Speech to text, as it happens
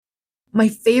My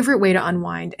favorite way to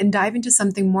unwind and dive into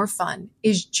something more fun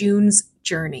is June's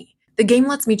Journey. The game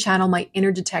lets me channel my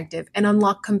inner detective and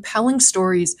unlock compelling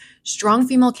stories, strong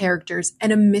female characters,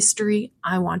 and a mystery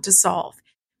I want to solve.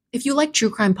 If you like true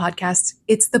crime podcasts,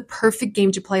 it's the perfect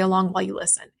game to play along while you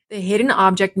listen. The Hidden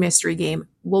Object Mystery Game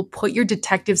will put your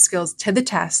detective skills to the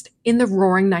test in the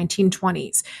roaring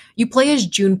 1920s. You play as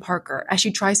June Parker as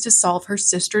she tries to solve her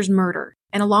sister's murder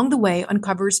and along the way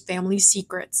uncovers family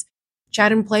secrets.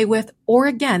 Chat and play with or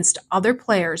against other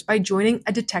players by joining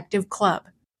a detective club.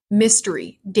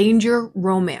 Mystery, danger,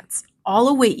 romance all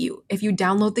await you if you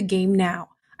download the game now.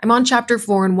 I'm on chapter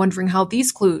 4 and wondering how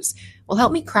these clues will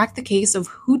help me crack the case of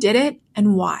who did it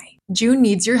and why. June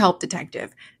needs your help,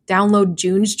 detective. Download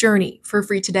June's Journey for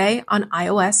free today on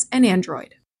iOS and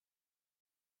Android.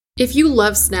 If you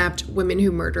love Snapped Women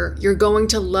Who Murder, you're going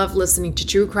to love listening to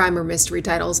true crime or mystery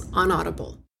titles on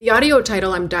Audible. The audio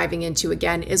title I'm diving into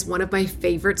again is one of my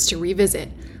favorites to revisit,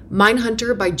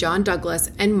 Mindhunter by John Douglas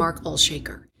and Mark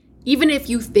Olshaker. Even if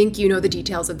you think you know the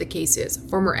details of the cases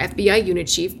former FBI unit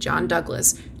chief John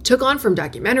Douglas took on from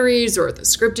documentaries or the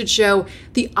scripted show,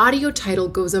 the audio title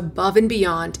goes above and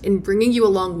beyond in bringing you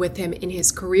along with him in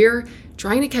his career,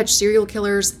 trying to catch serial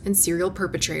killers and serial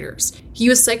perpetrators. He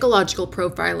used psychological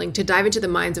profiling to dive into the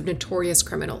minds of notorious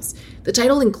criminals. The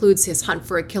title includes his hunt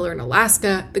for a killer in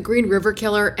Alaska, the Green River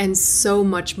Killer, and so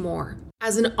much more.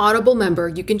 As an Audible member,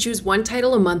 you can choose one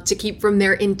title a month to keep from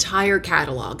their entire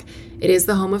catalog. It is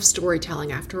the home of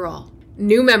storytelling, after all.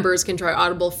 New members can try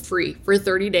Audible free for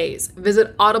 30 days.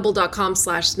 Visit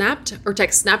audible.com/snapped or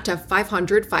text SNAP to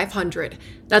 500-500.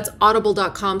 That's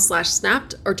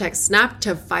audible.com/snapped or text SNAP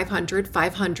to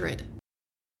 500-500.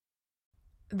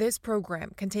 This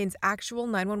program contains actual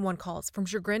 911 calls from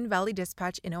Chagrin Valley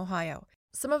Dispatch in Ohio.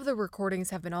 Some of the recordings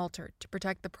have been altered to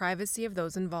protect the privacy of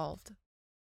those involved.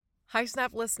 Hi,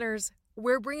 Snap listeners.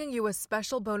 We're bringing you a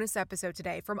special bonus episode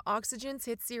today from Oxygen's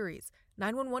hit series,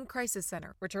 911 Crisis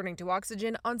Center, returning to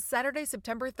Oxygen on Saturday,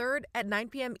 September 3rd at 9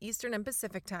 p.m. Eastern and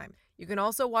Pacific Time. You can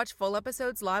also watch full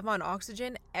episodes live on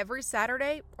Oxygen every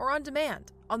Saturday or on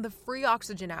demand on the free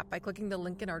Oxygen app by clicking the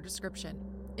link in our description.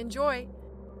 Enjoy!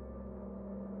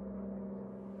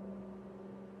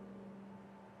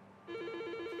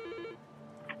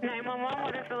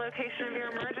 What is the location of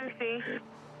your emergency?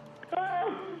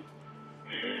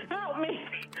 Help me!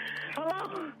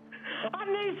 Hello? I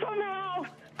need some help!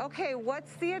 Okay,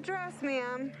 what's the address,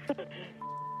 ma'am?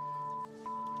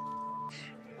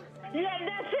 Yeah,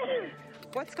 that's it!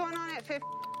 What's going on at 50? It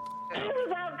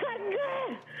was out cutting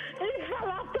grass! He fell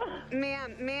off the...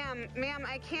 Ma'am,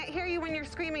 I can't hear you when you're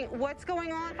screaming. What's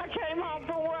going on? I came home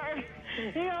from work.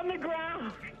 He on the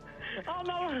ground. On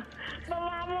the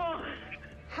lawnmower.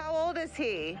 How old is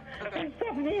he? He's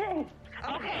 78.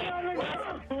 Okay. On the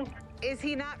ground. Is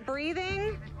he not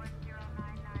breathing?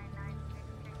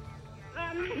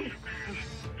 Can you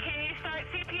start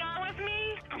CPR with me?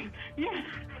 Yes.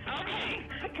 Okay.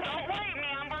 Don't worry,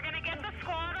 ma'am. We're going to get the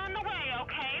squad on the way,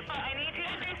 okay? But I need you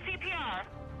to do CPR.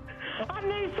 I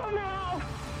need some help.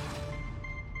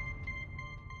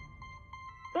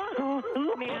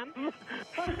 Ma'am,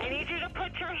 I need you to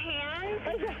put your hands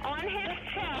on his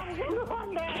chest.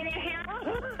 Can you hear?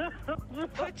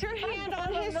 Put your hand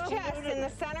on his chest, in the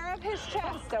center of his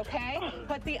chest, okay?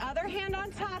 Put the other hand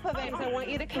on top of it, and I want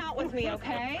you to count with me,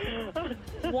 okay?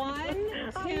 1,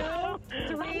 2,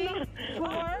 3,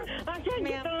 4. I can't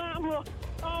get the lawnmower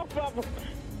off of him.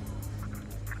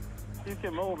 You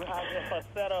can move. I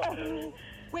set up.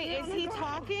 Wait, is he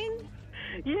talking?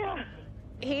 Yeah.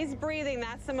 He's breathing.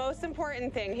 That's the most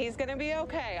important thing. He's going to be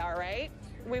okay, all right?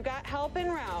 We've got help en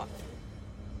route.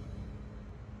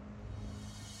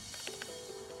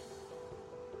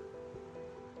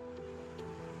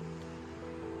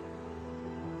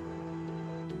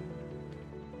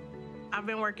 I've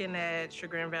been working at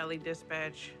Chagrin Valley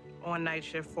Dispatch on night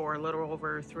shift for a little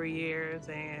over 3 years,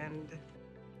 and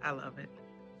I love it.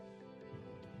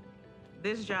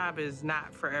 This job is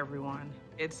not for everyone.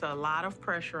 It's a lot of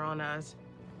pressure on us.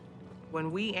 When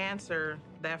we answer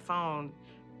that phone,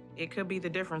 it could be the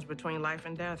difference between life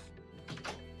and death.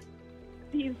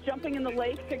 He's jumping in the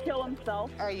lake to kill himself.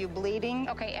 Are you bleeding?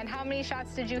 Okay, and how many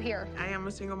shots did you hear? I am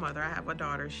a single mother. I have a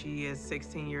daughter. She is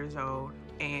 16 years old,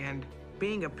 and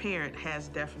being a parent has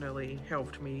definitely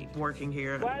helped me working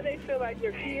here. Why do they feel like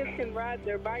their kids can ride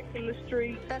their bikes in the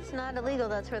street? That's not illegal.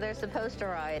 That's where they're supposed to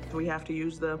ride. We have to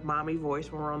use the mommy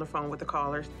voice when we're on the phone with the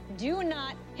callers. Do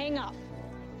not hang up.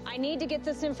 I need to get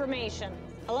this information.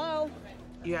 Hello?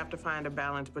 You have to find a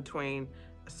balance between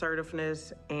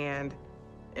assertiveness and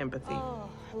empathy. Oh,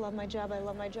 I love my job. I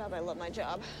love my job. I love my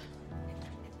job.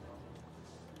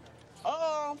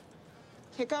 Uh-oh.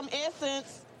 Here come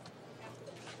Essence.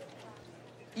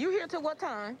 You here till what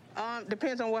time?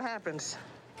 Depends on what happens.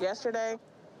 Yesterday,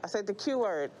 I said the Q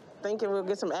word, thinking we'll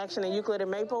get some action in Euclid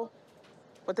and Maple.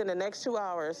 Within the next 2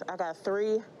 hours, I got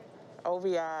 3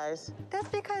 OVIs. That's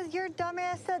because your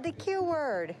dumbass said the Q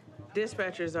word.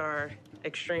 Dispatchers are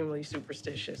extremely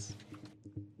superstitious.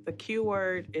 The Q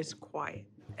word is quiet.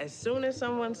 As soon as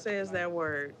someone says that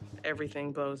word,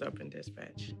 everything blows up in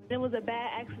dispatch. It was a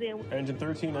bad accident. Engine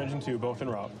 13, Engine 2, both en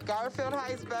route. Garfield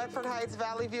Heights, Bedford Heights,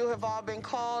 Valley View have all been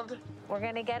called. We're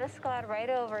gonna get a squad right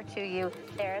over to you.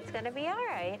 There, it's gonna be all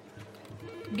right.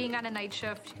 Being on a night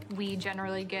shift, we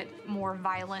generally get more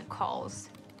violent calls.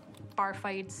 Bar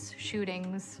fights,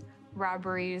 shootings,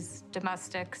 robberies,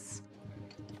 domestics.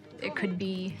 It could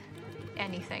be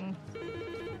anything.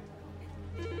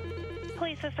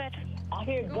 Police dispatch. I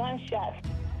hear gunshots.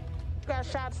 Got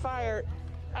shots fired.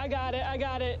 I got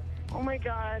it. Oh my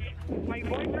God. My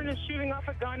boyfriend is shooting off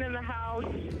a gun in the house.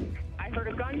 I heard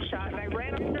a gunshot and I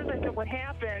ran upstairs. I said, what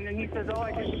happened? And he says, oh,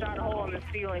 I just shot a hole in the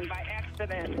ceiling by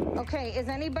accident. Okay, is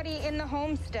anybody in the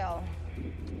home still?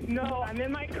 No, I'm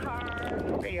in my car.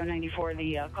 Radio 94,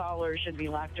 the caller should be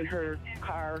locked in her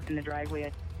car in the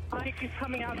driveway. Mike is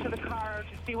coming out to the car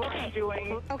to see what I'm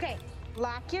doing. Okay,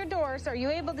 lock your doors. Are you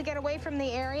able to get away from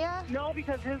the area? No,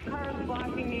 because his car is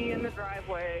blocking me in the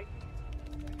driveway.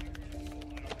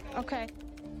 Okay.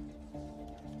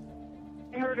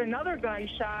 I heard another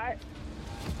gunshot.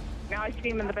 Now I see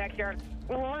him in the backyard.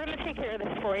 Well, we're going to take care of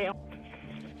this for you.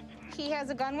 He has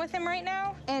a gun with him right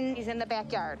now, and he's in the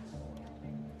backyard.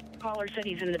 Caller said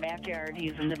he's in the backyard.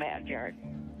 He's in the backyard.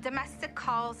 Domestic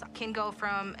calls can go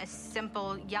from a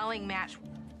simple yelling match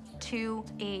to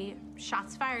a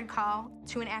shots fired call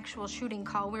to an actual shooting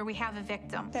call where we have a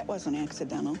victim. That wasn't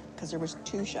accidental because there was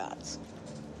 2 shots.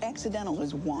 Accidental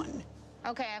is 1.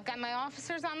 Okay, I've got my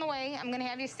officers on the way. I'm gonna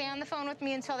have you stay on the phone with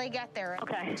me until they get there.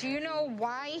 Okay. Do you know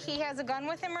why he has a gun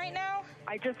with him right now?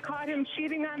 I just caught him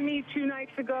cheating on me 2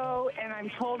 nights ago, and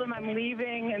I told him I'm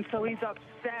leaving, and so he's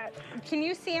upset. Can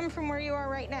you see him from where you are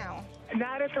right now?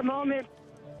 Not at the moment.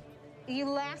 You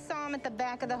last saw him at the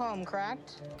back of the home,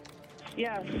 correct?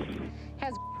 Yes.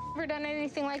 Has ever done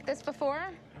anything like this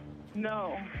before?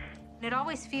 No. It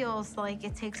always feels like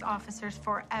it takes officers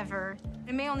forever.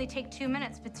 It may only take 2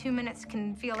 minutes, but 2 minutes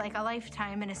can feel like a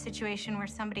lifetime in a situation where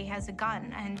somebody has a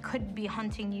gun and could be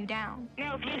hunting you down.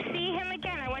 Now, if you see him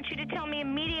again, I want you to tell me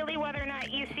immediately whether or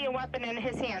not you see a weapon in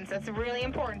his hands. That's really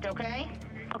important, okay?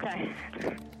 Okay.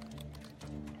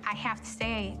 I have to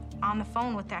stay on the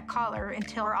phone with that caller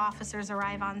until our officers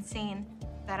arrive on scene,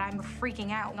 that I'm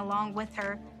freaking out along with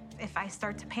her. If I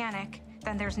start to panic,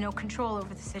 then there's no control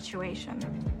over the situation.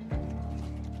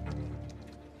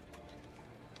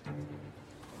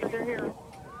 They're here.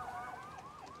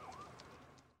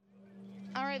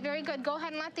 All right, very good. Go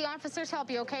ahead and let the officers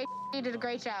help you, okay? You did a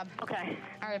great job. Okay.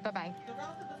 All right, bye-bye.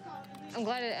 I'm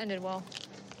glad it ended well.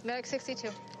 Medic 62.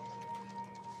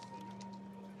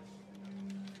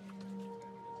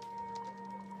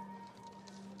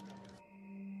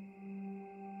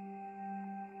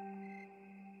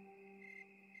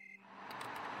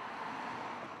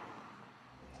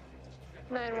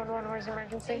 Where's the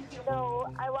emergency?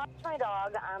 So I lost my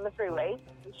dog on the freeway.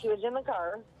 She was in the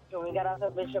car. When we got off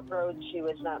of Bishop Road, she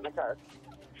was not in the car.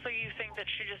 So you think that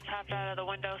she just hopped out of the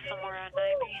window somewhere on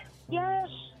 90? Yes.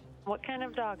 What kind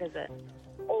of dog is it?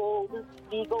 Old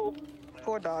Beagle.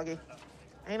 Poor doggy.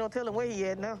 Ain't no telling where he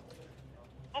at now.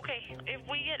 Okay, if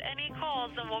we get any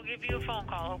calls, then we'll give you a phone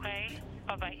call, okay?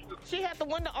 Bye-bye. She had the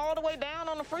window all the way down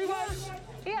on the freeway?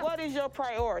 Yeah. What is your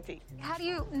priority? How do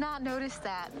you not notice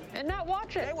that? And not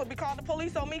watch it. They would be calling the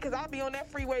police on me because I'll be on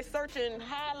that freeway searching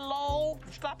high, low,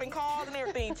 stopping cars and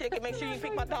everything, checking, make sure you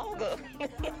pick my dog up.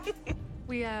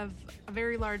 We have a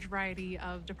very large variety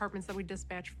of departments that we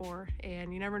dispatch for,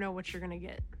 and you never know what you're gonna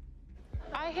get.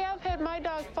 I have had my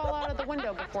dog fall out of the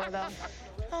window before, though.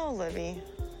 Oh, Libby.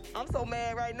 I'm so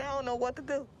mad right now, I don't know what to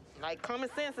do. Like, common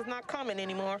sense is not coming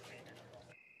anymore.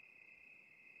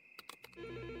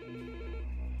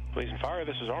 Police and fire,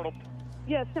 this is Arnold.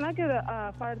 Yes, can I get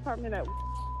a fire department at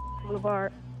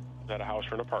Boulevard? Is that a house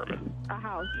or an apartment? A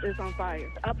house is on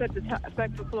fire. Up at the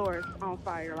second floor is on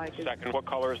fire. Like Second, what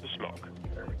color is the smoke?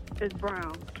 It's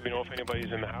brown. Do we know if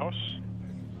anybody's in the house?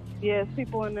 Yes,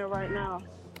 people in there right now.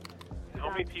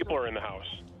 How many people are in the house?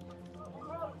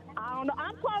 I don't know.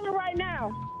 I'm calling right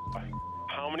now.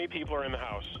 How many people are in the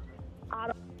house? I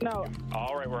don't know.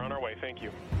 All right, we're on our way. Thank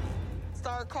you.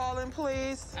 Start calling,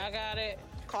 please. I got it.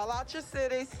 Call out your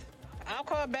cities. I'll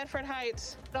call Bedford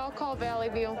Heights. I'll call Valley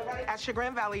View. At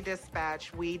Chagrin Valley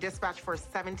Dispatch, we dispatch for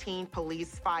 17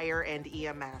 police, fire, and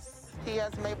EMS. He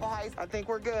has Maple Heights. I think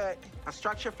we're good. A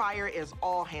structure fire is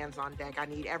all hands on deck. I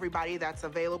need everybody that's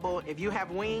available. If you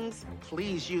have wings,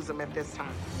 please use them at this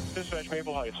time. Dispatch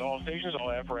Maple Heights, all stations,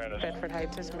 all apparatus. Bedford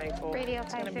Heights is Maple. Radio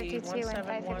It's gonna be 552 and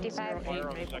 555.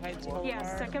 17108 Maple Heights Boulevard.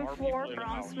 Yes, second floor,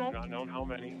 brown smoke. Not known how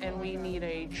many. And we need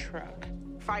a truck.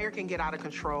 Fire can get out of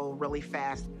control really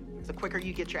fast. The quicker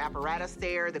you get your apparatus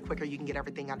there, the quicker you can get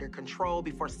everything under control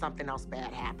before something else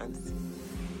bad happens.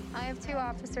 I have 2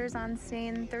 officers on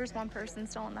scene. There's 1 person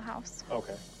still in the house.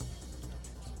 Okay.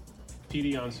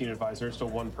 PD on scene advised there's still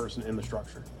 1 person in the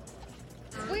structure.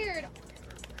 It's weird.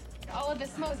 All of the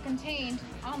smoke is contained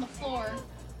on the floor.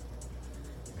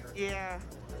 Yeah,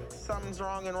 something's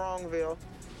wrong in Wrongville.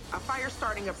 A fire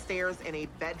starting upstairs in a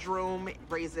bedroom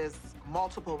raises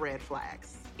multiple red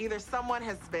flags. Either someone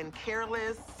has been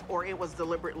careless or it was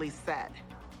deliberately set.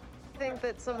 Think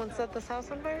that someone set this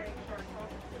house on fire?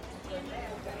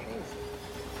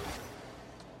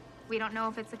 We don't know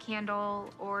if it's a candle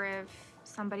or if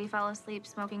somebody fell asleep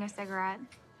smoking a cigarette,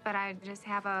 but I just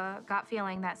have a gut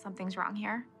feeling that something's wrong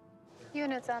here.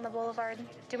 Units on the boulevard.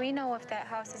 Do we know if that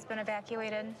house has been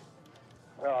evacuated?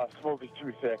 Smoke is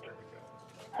too thick.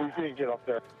 We can't get up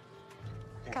there.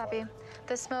 Copy.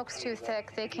 The smoke's too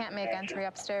thick. They can't make entry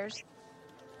upstairs.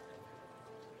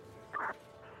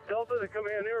 Delta to come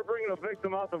in. They were bringing a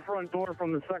victim out the front door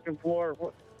from the 2nd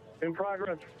floor. In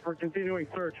progress for continuing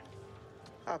search.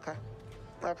 Okay.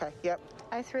 Okay, yep.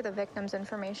 I threw the victim's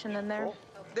information in there. Cool.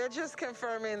 They're just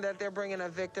confirming that they're bringing a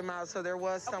victim out, so there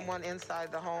was someone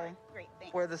inside the home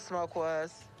where the smoke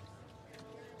was.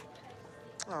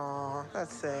 Aw,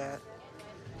 that's sad.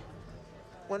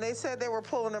 When they said they were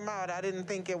pulling them out, I didn't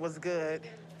think it was good.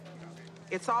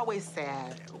 It's always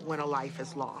sad when a life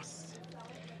is lost.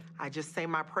 I just say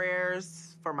my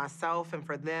prayers for myself and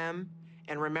for them,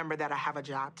 and remember that I have a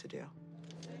job to do,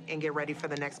 and get ready for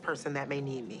the next person that may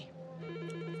need me.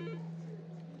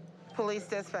 Police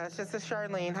dispatch, this is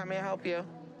Charlene. How may I help you?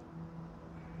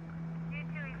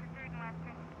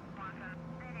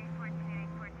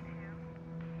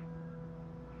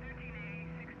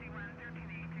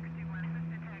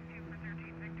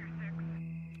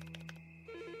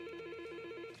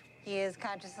 He is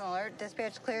conscious and alert.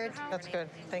 Dispatch cleared. That's good.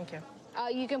 Thank you.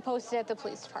 You can post it at the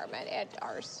police department, at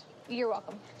ours. You're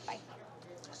welcome. Bye.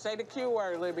 Say the Q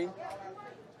word, Libby.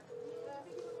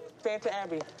 Say it to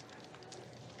Abby.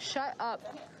 Shut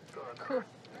up. Cool.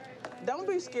 Don't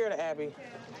be scared of Abby.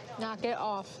 Knock it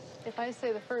off. If I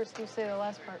say the first, you say the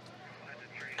last part.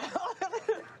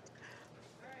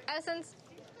 Essence,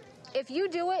 if you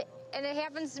do it and it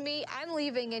happens to me, I'm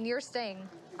leaving and you're staying.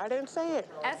 I didn't say it.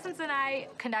 Essence and I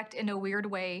connect in a weird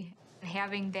way.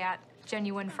 Having that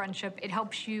genuine friendship, it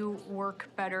helps you work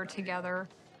better together.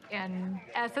 And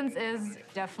Essence is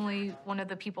definitely one of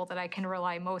the people that I can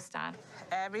rely most on.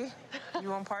 Abby, you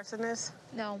want parts in this?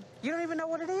 No. You don't even know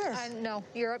what it is. No,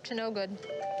 you're up to no good.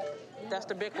 That's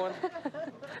the big one.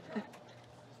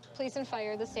 Police and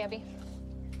fire, this is Abby.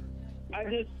 I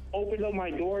just opened up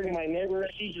my door to my neighbor.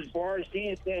 She's as far as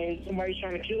seeing saying somebody's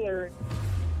trying to kill her.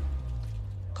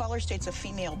 Caller states a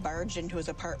female barged into his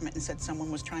apartment and said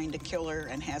someone was trying to kill her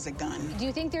and has a gun. Do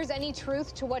you think there's any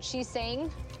truth to what she's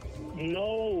saying?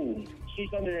 No. She's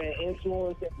under an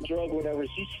influence of drug, whatever.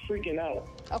 She's freaking out.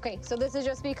 Okay, so this is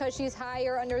just because she's high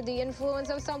or under the influence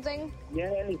of something?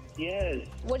 Yes, yes.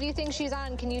 What do you think she's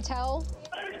on? Can you tell?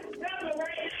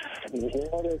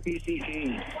 Water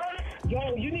PCP.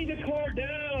 Yo, you need to calm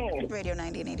down. Radio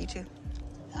 90 and 82.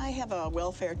 I have a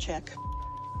welfare check.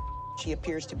 She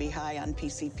appears to be high on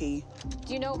PCP.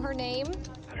 Do you know her name?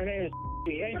 Her name is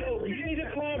Hey, yo, you need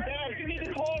to calm down. You need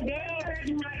to calm down.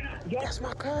 That's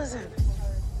my cousin.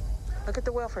 Look at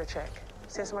the welfare check.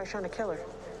 Says somebody's trying to kill her.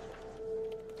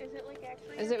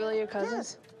 Is it really your cousin?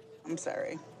 Yes. I'm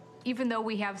sorry. Even though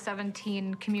we have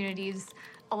 17 communities,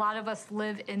 a lot of us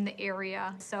live in the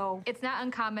area. So it's not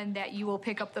uncommon that you will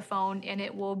pick up the phone and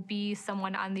it will be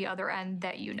someone on the other end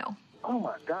that you know. Oh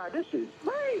my God, this is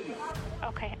crazy.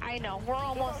 Okay, I know. We're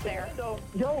almost there.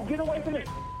 Yo, get away from this.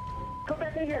 Come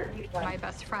back in here. My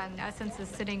best friend, Essence, is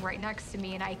sitting right next to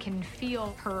me and I can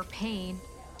feel her pain.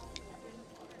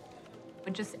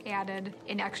 It just added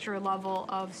an extra level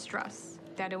of stress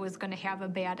that it was going to have a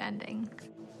bad ending.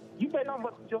 You better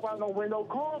not jump out no window.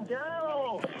 Calm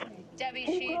down. Debbie,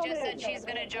 she just said she's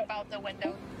gonna jump out the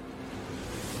window.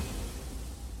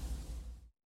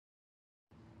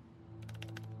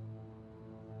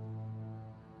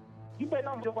 You better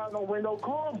not jump out no window.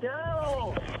 Calm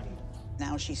down.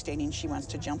 Now she's stating she wants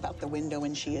to jump out the window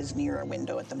and she is near a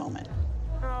window at the moment.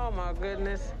 Oh my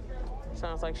goodness.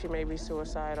 Sounds like she may be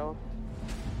suicidal.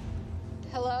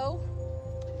 Hello?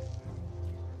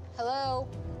 Hello?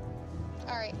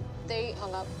 All right, they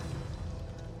hung up.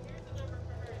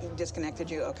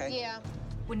 Disconnected you? Okay. Yeah.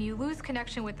 When you lose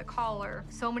connection with the caller,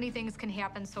 so many things can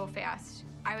happen so fast.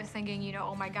 I was thinking, you know,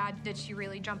 oh my God, did she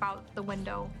really jump out the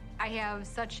window? I have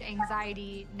such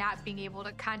anxiety not being able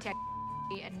to contact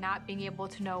and not being able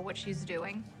to know what she's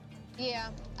doing.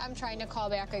 Yeah, I'm trying to call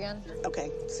back again. Okay,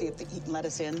 see if they can let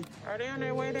us in. Are they on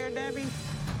their way there, Debbie?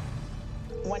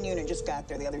 One unit just got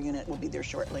there. The other unit will be there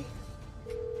shortly.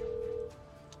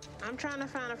 I'm trying to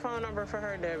find a phone number for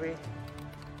her, Debbie.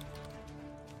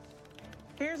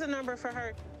 Here's a number for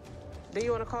her. Do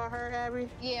you want to call her, Abby?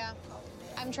 Yeah,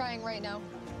 I'm trying right now.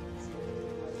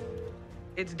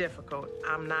 It's difficult.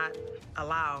 I'm not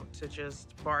allowed to just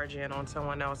barge in on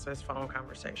someone else's phone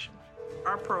conversation.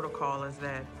 Our protocol is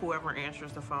that whoever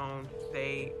answers the phone,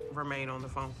 they remain on the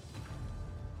phone.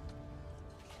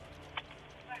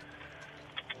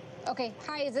 Okay,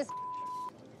 hi, is this?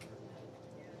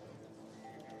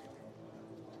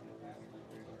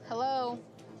 Hello?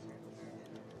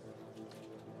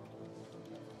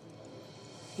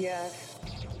 Yes.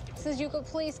 This is Yucca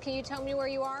Police. Can you tell me where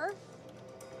you are?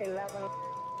 11.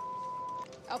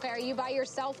 Okay, are you by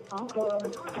yourself?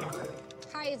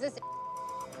 Hi, is this?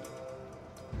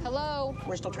 Hello?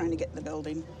 We're still trying to get in the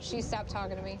building. She stopped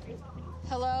talking to me.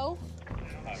 Hello?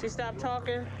 She stopped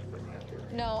talking?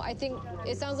 No, I think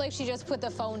it sounds like she just put the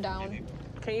phone down.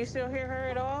 Can you still hear her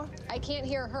at all? I can't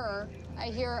hear her. I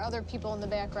hear other people in the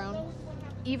background.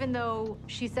 Even though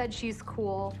she said she's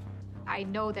cool, I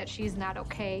know that she's not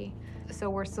okay.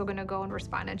 So we're still gonna go and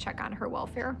respond and check on her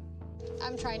welfare.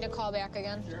 I'm trying to call back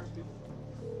again.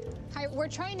 Hi, we're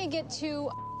trying to get to,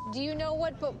 do you know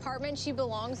what apartment she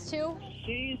belongs to?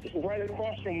 She's right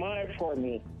across from my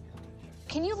apartment.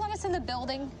 Can you let us in the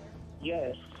building?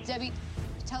 Yes. Debbie,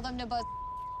 tell them to buzz.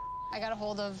 I got a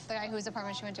hold of the guy whose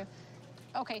apartment she went to.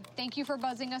 Okay, thank you for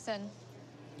buzzing us in.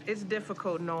 It's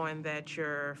difficult knowing that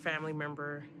your family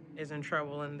member is in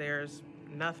trouble and there's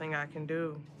nothing I can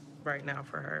do right now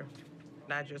for her.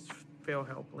 I just feel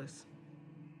helpless.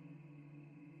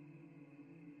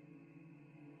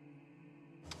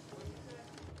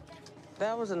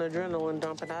 That was an adrenaline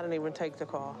dump, and I didn't even take the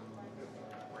call.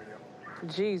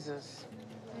 Jesus.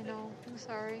 I know, I'm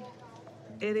sorry.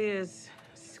 It is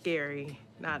scary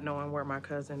not knowing where my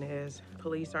cousin is.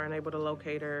 Police aren't able to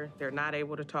locate her. They're not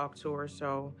able to talk to her,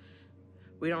 so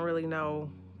we don't really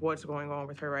know what's going on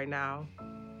with her right now.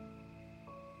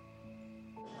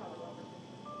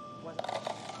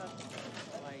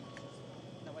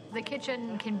 The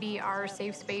kitchen can be our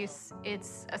safe space.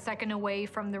 It's a second away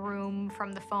from the room,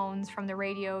 from the phones, from the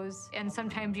radios, and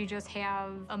sometimes you just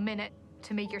have a minute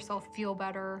to make yourself feel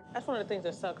better. That's one of the things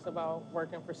that sucks about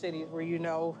working for cities where you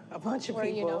know a bunch of Where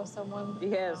people. you know someone.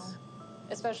 Yes.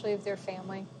 Especially if they're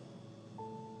family.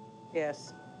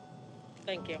 Yes.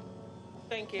 Thank you.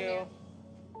 Thank you.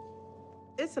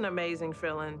 It's an amazing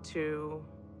feeling to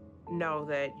know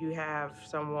that you have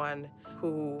someone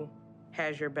who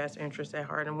has your best interest at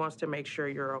heart and wants to make sure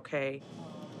you're okay.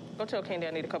 Go tell Candy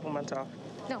I need a couple months off.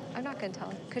 No, I'm not gonna tell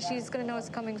her, because she's gonna know it's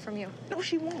coming from you. No,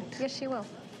 she won't. Yes, she will.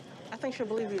 I think she'll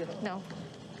believe you. No.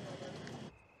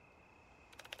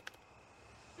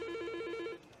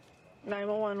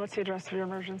 911, what's the address of your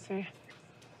emergency?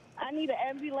 I need an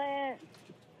ambulance.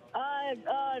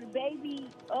 Baby,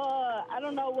 I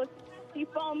don't know what, she's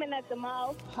foaming at the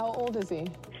mouth. How old is he?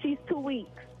 She's 2 weeks.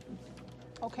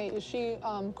 Okay, is she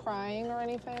crying or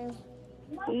anything?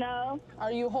 No.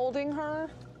 Are you holding her?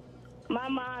 My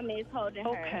mom is holding her.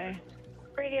 Okay.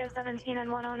 Radio 17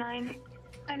 and 109.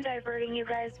 I'm diverting you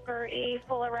guys for a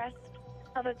full arrest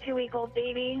of a 2-week-old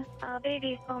baby.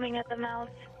 Baby's foaming at the mouth.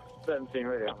 17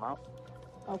 radio, Mom.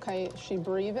 Okay, is she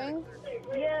breathing?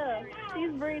 Yeah,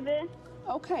 she's breathing.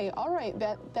 Okay, all right,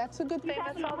 that's a good thing. She's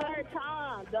having a hard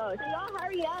time, though. Can y'all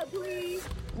hurry up, please?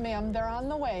 Ma'am, they're on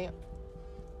the way.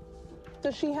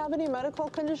 Does she have any medical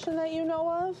condition that you know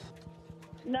of?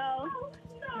 No.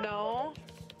 No?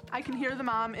 I can hear the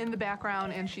mom in the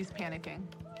background and she's panicking.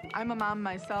 I'm a mom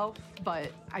myself,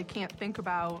 but I can't think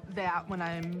about that when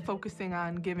I'm focusing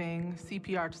on giving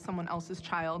CPR to someone else's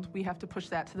child. We have to push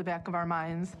that to the back of our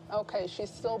minds. Okay, she's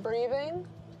still breathing?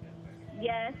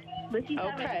 Yes, but she's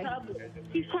having trouble.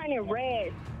 She's turning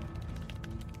red.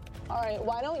 All right,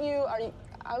 why don't you,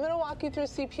 I'm gonna walk you through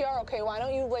CPR, okay? Why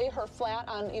don't you lay her flat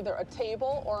on either a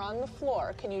table or on the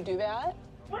floor? Can you do that?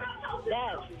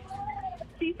 Yes.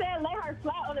 She said lay her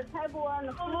flat on the table or on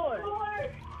the floor.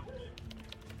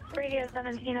 Radio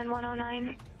 17 and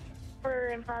 109. We're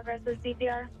in progress with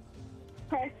CPR.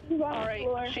 All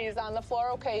right, she's on the floor.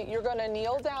 Okay, you're gonna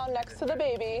kneel down next to the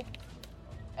baby,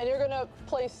 and you're gonna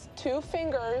place 2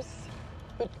 fingers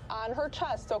on her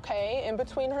chest, okay, in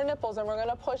between her nipples, and we're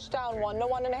gonna push down 1 to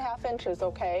 1.5 inches,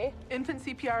 okay? Infant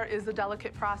CPR is a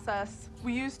delicate process.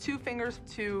 We use 2 fingers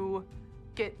to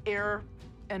get air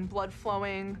and blood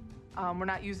flowing. We're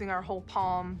not using our whole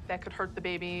palm. That could hurt the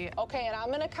baby. Okay, and I'm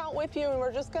gonna count with you, and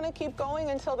we're just gonna keep going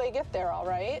until they get there, all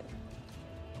right?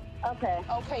 Okay.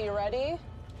 Okay, you ready?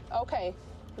 Okay,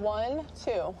 1,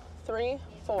 2, 3,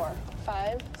 4,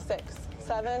 5, 6,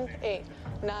 7, 8,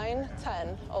 9,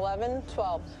 10, 11,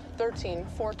 12, 13,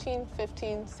 14,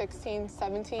 15, 16,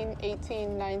 17,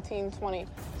 18, 19, 20,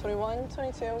 21,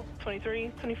 22,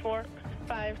 23, 24,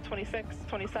 5, 26,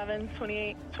 27,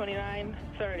 28, 29,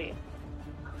 30.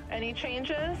 Any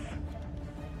changes?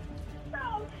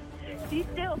 No. She's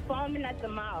still foaming at the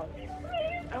mouth.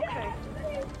 Okay.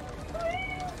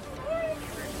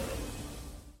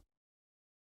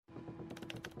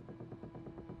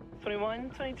 "21,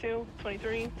 22,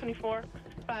 23, 24,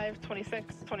 5,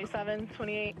 26, 27,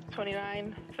 28,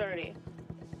 29, 30.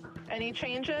 Any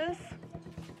changes?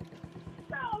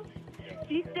 No.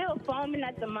 She's still foaming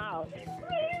at the mouth.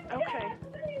 Okay.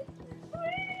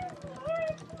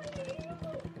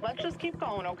 Let's just keep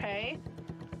going, okay?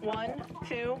 1,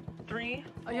 2, 3.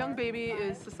 A young baby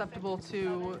is susceptible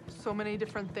to so many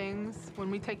different things. When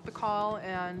we take the call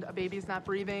and a baby's not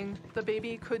breathing, the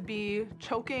baby could be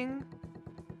choking,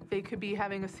 they could be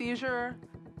having a seizure.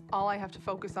 All I have to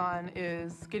focus on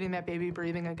is getting that baby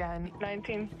breathing again.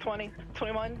 19, 20,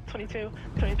 21, 22,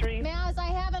 23. Maz, I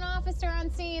have an officer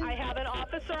on scene. I have an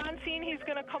officer on scene. He's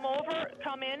gonna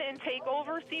come in and take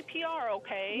over CPR,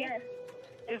 okay? Yes.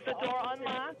 Is the door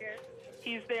unlocked?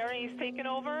 He's there and he's taking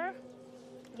over?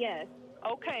 Yes.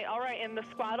 Okay, all right, and the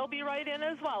squad will be right in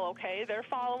as well, okay? They're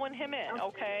following him in,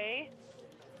 okay?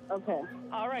 Okay.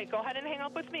 All right, go ahead and hang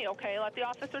up with me, okay? Let the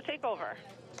officer take over.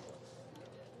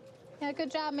 Yeah,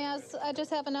 good job, Maz. I just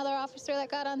have another officer that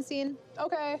got on scene.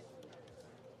 Okay.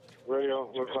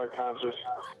 Radio, looks like conscious.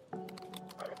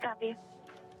 Copy.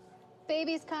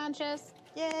 Baby's conscious.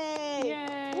 Yay!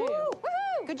 Yay! Woo!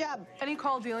 Good job. Any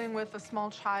call dealing with a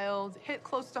small child hit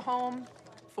close to home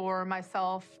for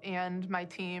myself and my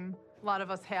team. A lot of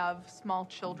us have small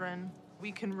children.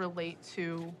 We can relate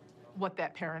to what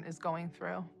that parent is going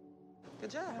through. Good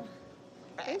job.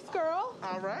 Thanks, girl.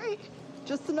 All right.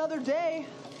 Just another day.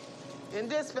 In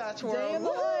dispatch world. Day in the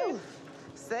Woo! life.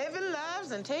 Saving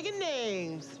lives and taking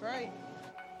names. Right.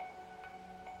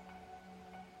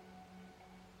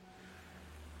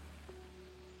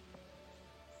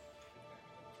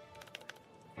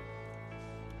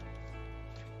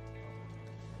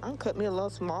 I'll cut me a little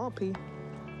small pea.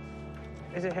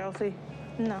 Is it healthy?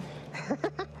 No.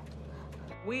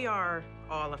 We are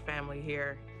all a family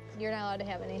here. You're not allowed to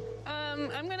have any.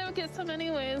 I'm gonna get some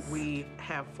anyways. We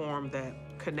have formed that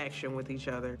connection with each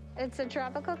other. It's a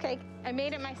tropical cake. I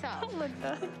made it myself. Oh my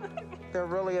God. They're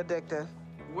really addictive.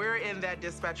 We're in that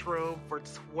dispatch room for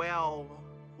 12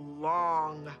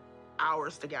 long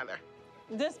hours together.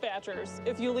 Dispatchers,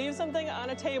 if you leave something on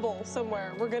a table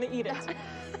somewhere, we're gonna eat it.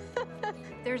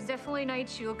 There's definitely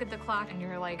nights you look at the clock and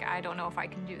you're like, I don't know if I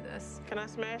can do this. Can I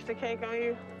smash the cake on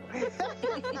you? You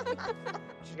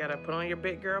gotta put on your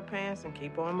big girl pants and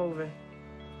keep on moving.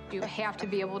 You have to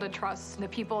be able to trust the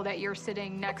people that you're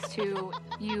sitting next to.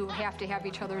 You have to have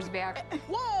each other's back.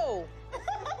 Whoa!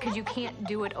 Because you can't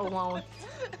do it alone.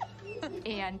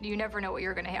 And you never know what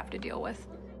you're gonna have to deal with.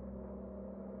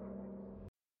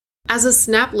 As a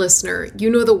Snap listener, you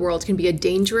know the world can be a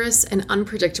dangerous and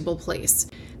unpredictable place.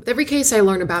 With every case I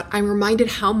learn about, I'm reminded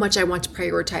how much I want to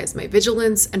prioritize my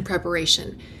vigilance and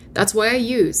preparation. That's why I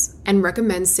use and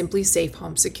recommend SimpliSafe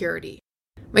Home Security.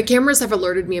 My cameras have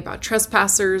alerted me about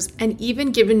trespassers and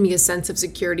even given me a sense of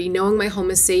security knowing my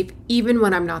home is safe even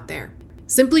when I'm not there.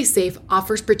 SimpliSafe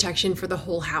offers protection for the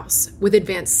whole house with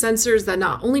advanced sensors that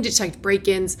not only detect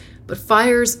break-ins, but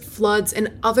fires, floods,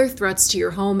 and other threats to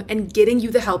your home and getting you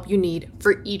the help you need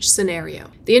for each scenario.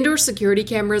 The indoor security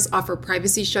cameras offer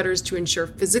privacy shutters to ensure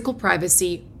physical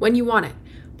privacy when you want it.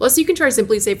 Plus, you can try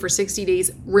SimpliSafe for 60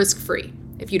 days risk-free.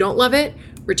 If you don't love it,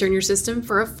 return your system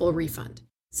for a full refund.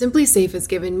 SimpliSafe has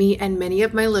given me and many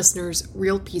of my listeners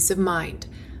real peace of mind.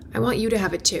 I want you to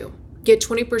have it too. Get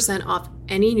 20% off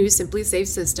any new SimpliSafe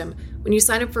system when you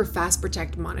sign up for Fast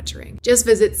Protect monitoring. Just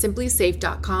visit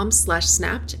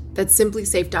simplisafe.com/snapped. That's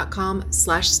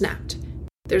simplisafe.com/snapped.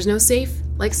 There's no safe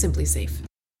like SimpliSafe.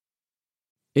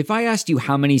 If I asked you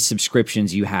how many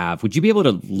subscriptions you have, would you be able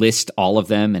to list all of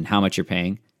them and how much you're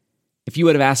paying? If you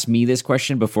would have asked me this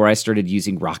question before I started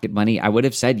using Rocket Money, I would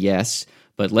have said yes,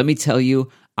 but let me tell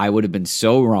you, I would have been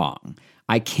so wrong.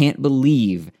 I can't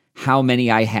believe how many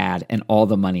I had and all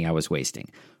the money I was wasting.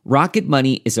 Rocket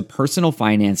Money is a personal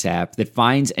finance app that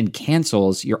finds and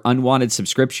cancels your unwanted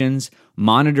subscriptions,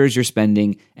 monitors your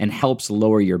spending, and helps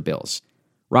lower your bills.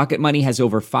 Rocket Money has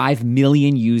over 5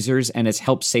 million users and has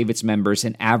helped save its members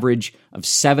an average of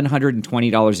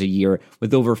 $720 a year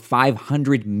with over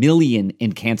 500 million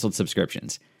in canceled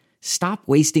subscriptions. Stop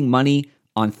wasting money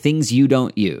on things you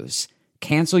don't use.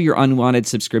 Cancel your unwanted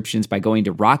subscriptions by going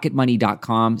to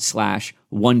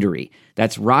rocketmoney.com/Wondery.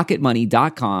 That's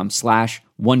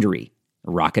rocketmoney.com/Wondery.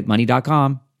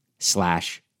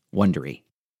 rocketmoney.com/Wondery.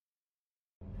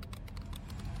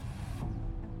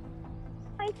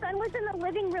 My son was in the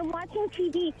living room watching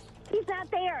TV. He's not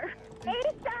there.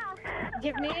 Asa!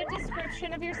 Give me a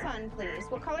description of your son, please.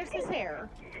 What color's his hair?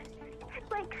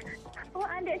 Like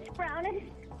blondish, brownish,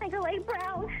 like a light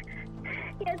brown.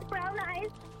 He has brown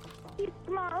eyes. He's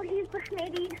small. He's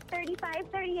maybe 35,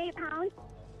 38 pounds.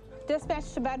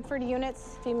 Dispatch to Bedford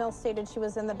units. Female stated she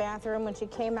was in the bathroom when she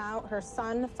came out. Her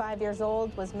son, 5 years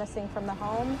old, was missing from the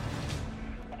home.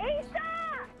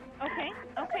 Asa! Okay,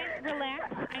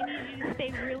 relax. I need you to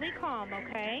stay really calm,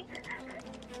 okay?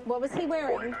 What was he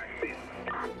wearing?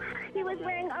 He was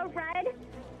wearing a red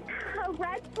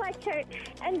sweatshirt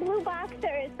and blue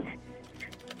boxers.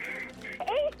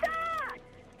 Asa!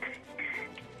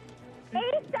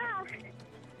 Asa!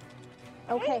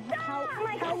 Okay,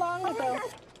 Asa! how long ago?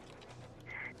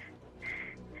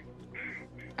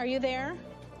 Are you there?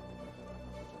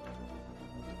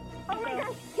 Oh my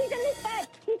gosh, he's in this bed.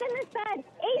 He's in this bed.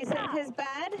 He's in his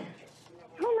bed?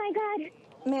 Oh my god.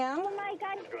 Ma'am? Oh my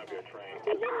god.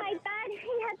 He's in my bed.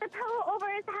 He had the pillow over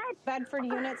his head. Bedford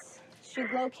units. She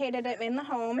located him in the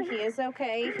home. He is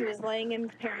okay. He was laying in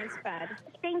parents' bed.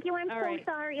 Thank you. I'm All so right.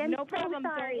 sorry. I'm no so problem.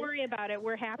 sorry. Don't worry about it.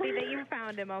 We're happy that you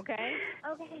found him, okay?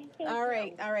 Okay. Thank All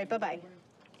you. right. Bye-bye.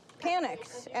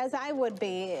 Panicked, as I would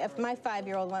be if my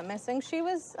 5-year-old went missing. She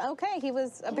was okay. He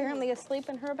was apparently asleep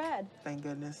in her bed. Thank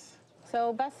goodness.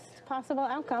 So best possible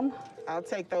outcome. I'll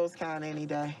take those kind any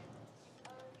day.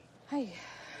 Hey.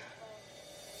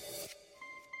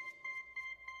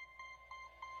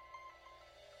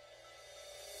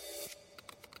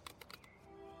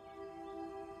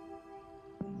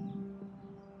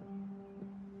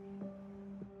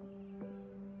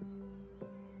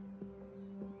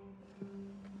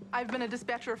 I've been a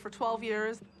dispatcher for 12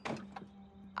 years.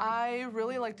 I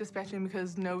really like dispatching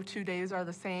because no 2 days are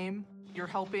the same. You're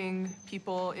helping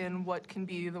people in what can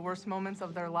be the worst moments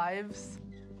of their lives.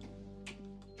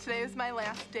 Today is my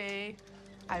last day.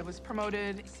 I was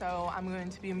promoted, so I'm going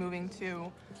to be moving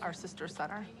to our sister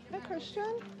center. Hi,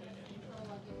 Christian.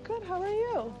 Good, how are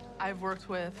you? I've worked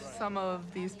with some of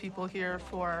these people here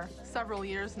for several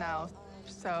years now,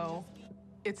 so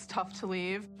it's tough to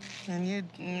leave. And you're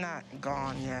not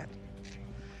gone yet.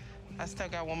 I still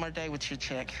got one more day with your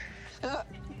chick. Thank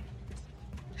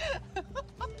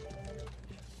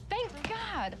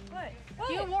God. What?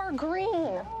 You wore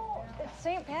green. It's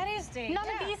St. Patty's Day. None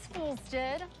of these fools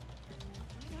did.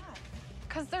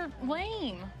 Because they're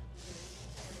lame.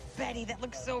 Betty, that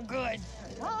looks so good.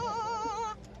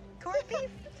 Corned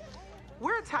beef.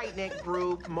 We're a tight-knit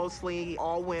group, mostly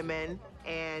all women,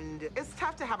 and it's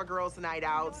tough to have a girls' night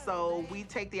out, so we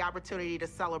take the opportunity to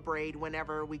celebrate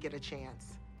whenever we get a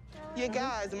chance. You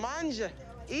guys, manja,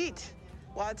 eat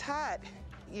while it's hot.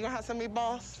 You gonna have some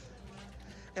meatballs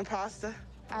and pasta?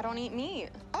 I don't eat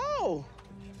meat. Oh!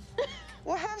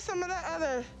 Well, have some of that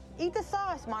other. Eat the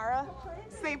sauce, Mara.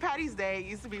 St. Patty's Day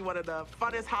used to be one of the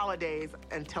funnest holidays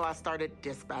until I started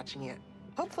dispatching it.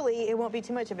 Hopefully, it won't be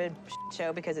too much of a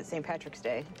show because it's St. Patrick's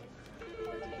Day.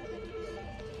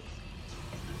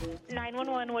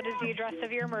 911, what is the address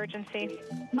of your emergency?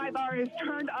 My bar is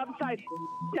turned upside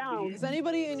down. Is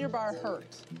anybody in your bar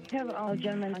hurt? I have a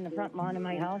gentleman on the front lawn of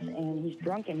my house, and he's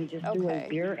drunk, and he just threw a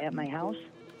beer at my house.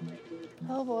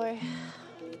 Oh, boy.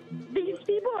 These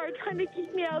people are trying to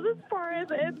keep me out of this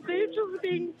forest, and they're just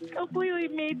being completely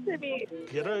mean to me.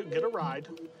 Get a ride.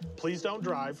 Please don't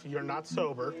drive. You're not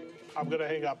sober. I'm gonna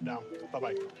hang up now.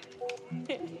 Bye-bye.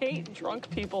 I hate drunk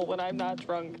people when I'm not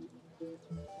drunk.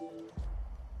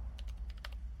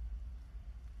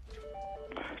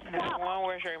 Well,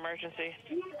 where's your emergency?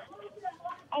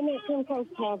 I'm at Simcoe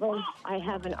Tavern. I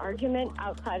have an argument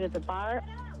outside of the bar.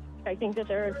 I think that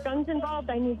there are guns involved.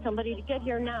 I need somebody to get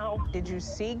here now. Did you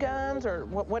see guns, or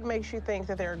what makes you think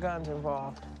that there are guns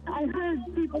involved? I heard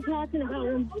people talking about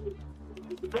them.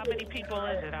 How many people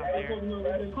is it out there?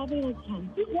 Probably like 10.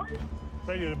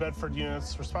 Radio to Bedford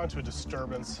units, respond to a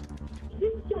disturbance.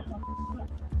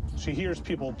 She hears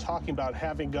people talking about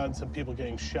having guns and people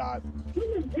getting shot.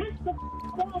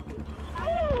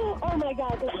 Oh my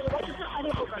God.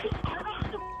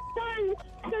 Sorry,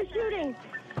 they're shooting.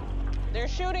 They're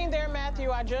shooting there,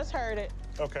 Matthew. I just heard it.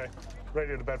 Okay.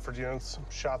 Radio to Bedford units.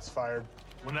 Shots fired.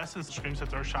 When Essence screams that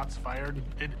there are shots fired,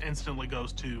 it instantly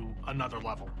goes to another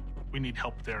level. We need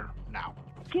help there now.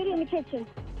 Get in the kitchen.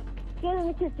 Get in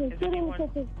the kitchen. Get in the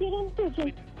kitchen. Get in the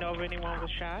kitchen. Know if anyone was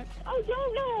shot? I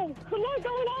don't know. I'm not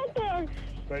going out there.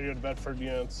 Radio to Bedford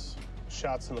units.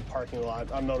 Shots in the parking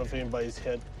lot. I don't know if anybody's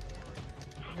hit.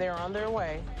 They're on their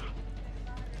way.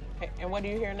 And what do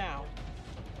you hear now?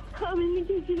 I'm in the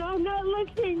kitchen. I'm not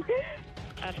looking.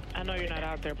 I know you're not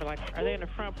out there, but like, are they in the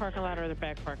front parking lot or the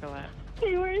back parking lot?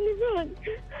 They were in the front.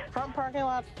 Front parking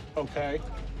lot. Okay.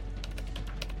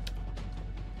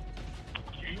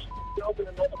 Open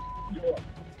another door.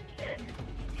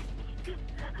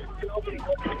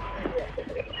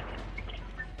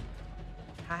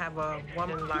 I have a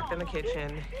woman locked in the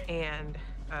kitchen and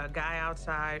a guy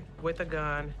outside with a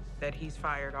gun that he's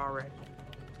fired already.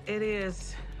 It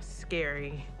is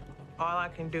scary. All I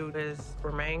can do is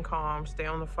remain calm, stay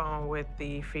on the phone with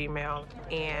the female,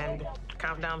 and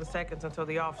count down the seconds until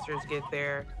the officers get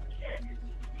there.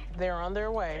 They're on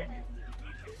their way.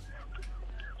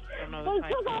 Hey, come on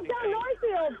down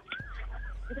Northfield.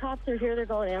 The cops are here. They're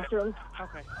going after him.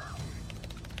 Okay.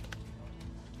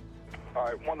 All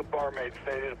right, one of the barmaids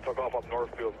stated it took off up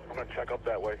Northfield. I'm going to check up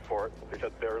that way for it. They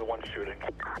said they're the ones shooting.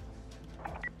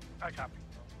 I copy.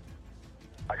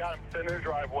 I got him sitting in the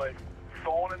driveway,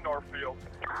 falling in Northfield.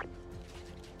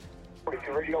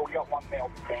 Radio, we got one male.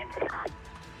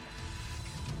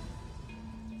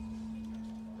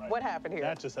 What happened here?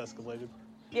 That just escalated.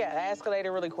 Yeah, that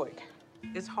escalated really quick.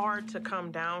 It's hard to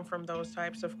come down from those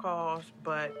types of calls,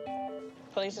 but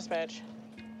police dispatch.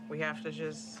 We have to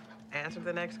just answer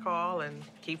the next call and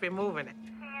keep it moving. King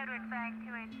Edward Bank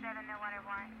 287, no water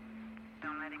warrant.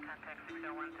 Don't let it contact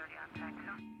 60130 on taxi.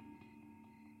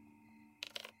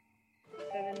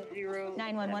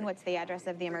 911, what's the address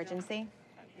of the emergency?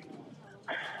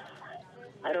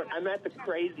 I'm at the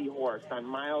Crazy Horse on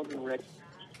Miles and Rich.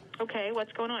 Okay,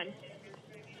 what's going on?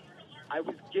 I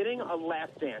was getting a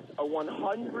lap dance, a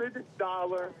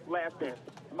 $100 lap dance.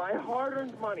 My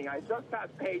hard-earned money, I just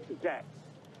got paid today.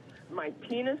 My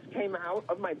penis came out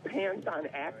of my pants on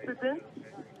accident.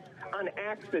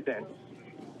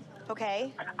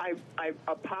 Okay. I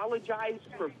apologized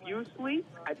profusely.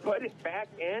 I put it back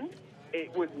in.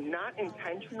 It was not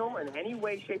intentional in any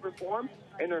way, shape, or form,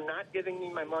 and they're not giving me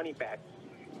my money back.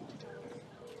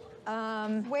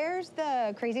 Where's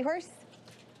the Crazy Horse?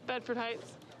 Bedford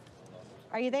Heights.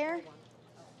 Are you there?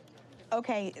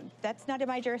 Okay, that's not in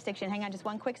my jurisdiction. Hang on just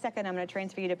one quick second. I'm going to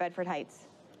transfer you to Bedford Heights.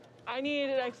 I need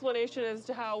an explanation as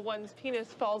to how one's penis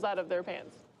falls out of their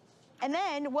pants. And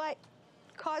then what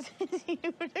causes you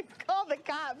to call the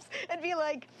cops and be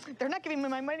like, they're not giving me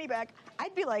my money back?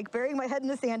 I'd be like burying my head in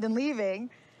the sand and leaving.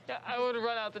 Yeah, I would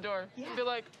run out the door and be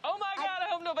like, oh my God, I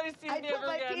hope nobody sees me ever again.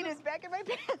 I'd put my penis back in my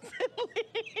pants and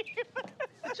leave.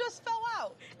 It just fell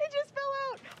out. It just fell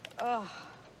out. Ugh.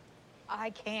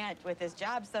 I can't with this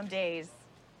job some days.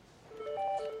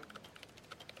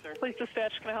 Police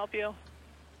dispatch, can I help you?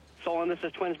 Solon, this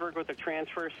is Twinsburg with the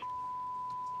transfers.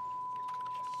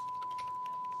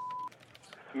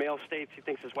 Male states he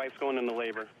thinks his wife's going into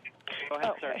labor. Go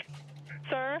ahead, Okay.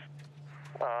 Sir?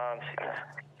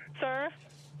 Sir?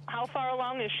 How far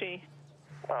along is she?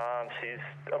 She's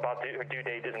about her due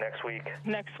date is next week.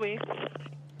 Next week?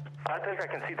 I think I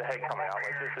can see the head coming out.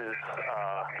 Like, this is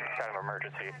kind of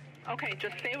emergency. Okay,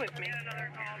 just stay with me.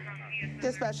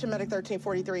 Dispatch to Medic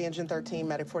 1343, Engine 13,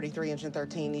 Medic 43, Engine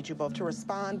 13. Need you both to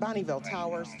respond. Bonneville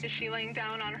Towers. Is she laying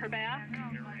down on her back?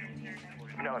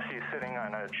 No, she's sitting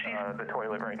on the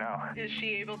toilet right now. Is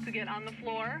she able to get on the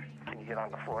floor? Can you get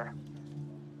on the floor?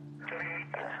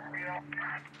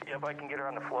 Yep, I can get her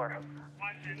on the floor.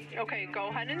 Okay, go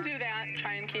ahead and do that.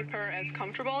 Try and keep her as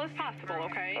comfortable as possible,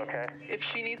 okay? Okay. If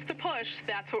she needs to push,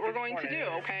 that's what we're going to do,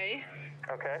 okay?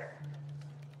 Okay.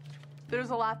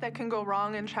 There's a lot that can go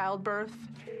wrong in childbirth.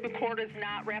 The cord is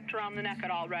not wrapped around the neck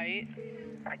at all, right?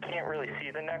 I can't really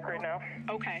see the neck right now.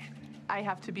 Okay. I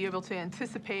have to be able to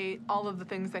anticipate all of the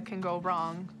things that can go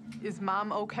wrong. Is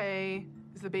mom okay?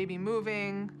 Is the baby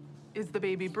moving? Is the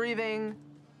baby breathing?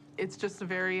 It's just a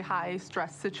very high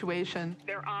stress situation.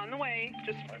 They're on the way.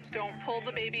 Just don't pull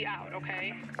the baby out,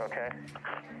 okay? Okay.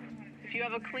 If you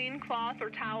have a clean cloth or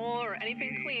towel or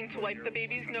anything clean to wipe the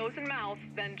baby's nose and mouth,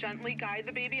 then gently guide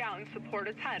the baby out and support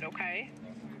its head, okay?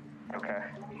 Okay.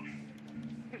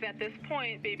 Because at this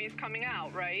point, baby's coming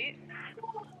out, right?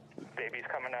 Baby's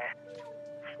coming out.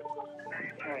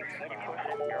 You're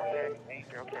okay.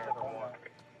 You're okay.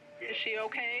 Is she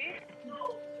okay?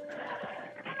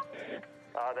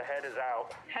 The head is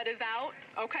out. Head is out?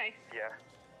 Okay. Yeah.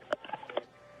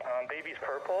 Baby's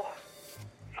purple.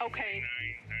 Okay.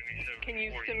 Can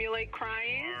you simulate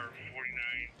crying?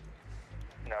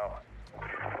 No.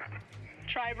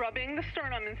 Try rubbing the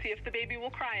sternum and see if the baby will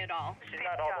cry at all. She's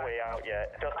not all the way out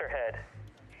yet. Just her head.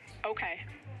 Okay.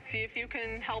 See if you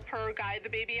can help her guide the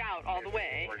baby out all the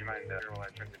way.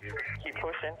 Keep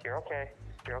pushing. You're okay.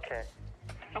 You're okay.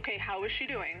 Okay, how is she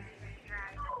doing?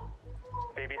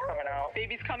 Baby's coming out.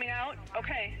 Baby's coming out?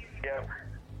 Okay. Yeah.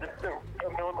 The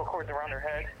umbilical cord's around her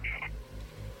head.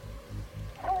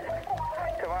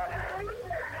 Come on.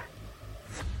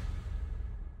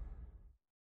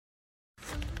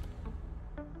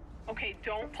 Okay,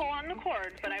 don't pull on the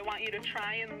cord, but I want you to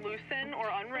try and loosen or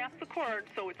unwrap the cord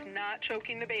so it's not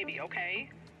choking the baby, okay?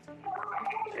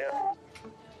 Yeah.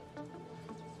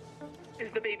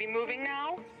 Is the baby moving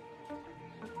now?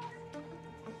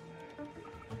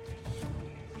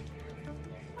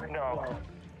 No.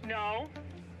 No?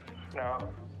 No.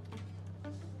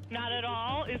 Not at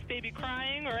all? Is baby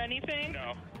crying or anything?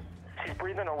 No. She's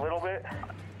breathing a little bit.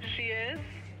 She is?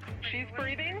 She's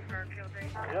breathing?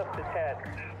 Just his head.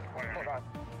 Hold on.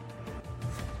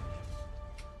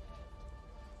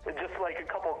 Just like a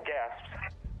couple gasps.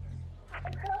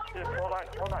 Just hold on.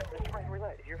 Just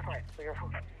relax. You're fine.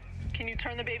 Can you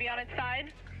turn the baby on its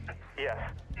side? Yes.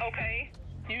 Okay.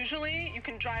 Usually, you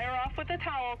can dry her off with a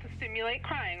towel to stimulate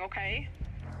crying, okay?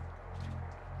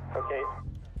 Okay.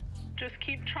 Just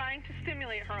keep trying to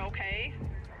stimulate her, okay?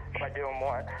 Am I doing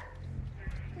what?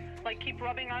 Like keep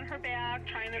rubbing on her back,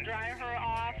 trying to dry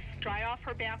off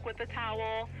her back with a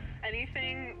towel,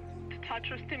 anything to touch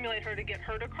or stimulate her to get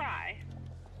her to cry.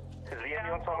 Is the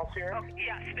ambulance almost here? Oh,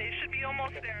 yes, they should be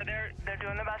almost there. They're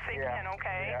doing the best they can,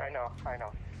 okay? Yeah, I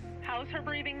know. How's her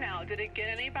breathing now? Did it get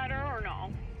any better or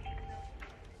no?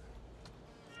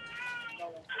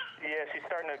 Yeah, she's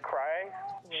starting to cry.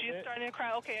 She's starting to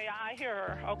cry. Okay, I hear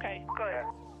her. Okay, good.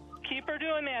 Yeah. Keep her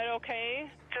doing that, okay?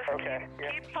 Just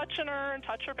keep touching her and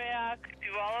touch her back.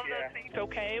 Do all of those things,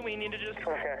 okay? We need to just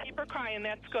keep her crying.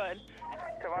 That's good.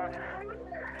 Come on.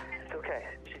 It's okay.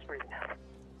 She's breathing.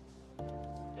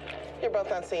 You're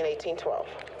both on scene 1812.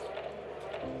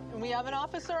 We have an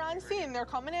officer on scene. They're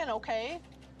coming in, okay?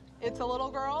 It's a little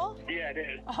girl? Yeah, it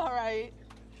is. All right.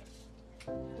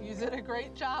 You did a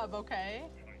great job, okay?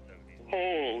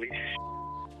 Holy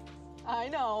I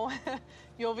know.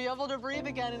 You'll be able to breathe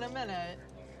again in a minute.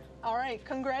 All right,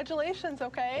 congratulations,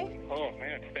 okay? Oh,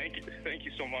 man, thank you. Thank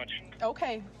you so much.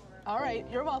 Okay. All right,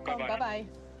 you're welcome. Bye-bye. Bye-bye.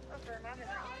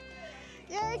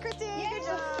 Yay, Christine! Good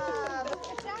job!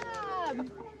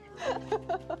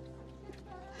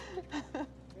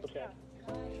 Good job!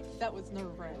 That was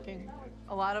nerve-wracking.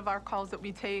 A lot of our calls that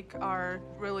we take are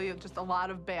really just a lot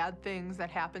of bad things that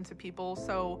happen to people.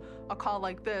 So a call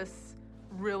like this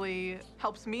really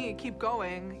helps me keep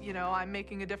going. You know, I'm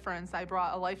making a difference. I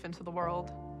brought a life into the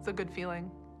world. It's a good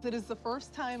feeling. It is the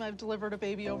first time I've delivered a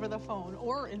baby over the phone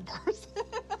or in person.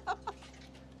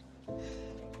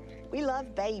 We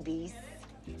love babies.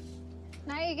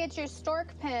 Now you get your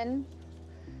stork pin.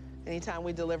 Anytime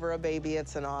we deliver a baby,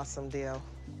 it's an awesome deal.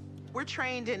 We're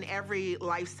trained in every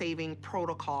life-saving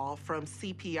protocol, from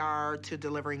CPR to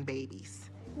delivering babies.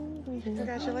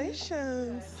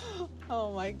 Congratulations.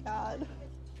 Oh my God.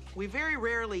 We very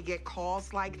rarely get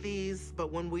calls like these,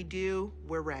 but when we do,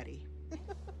 we're ready.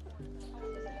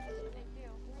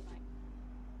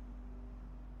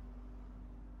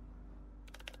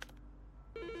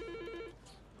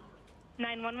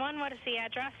 911, what is the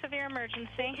address of your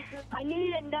emergency? I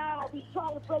need it now. He's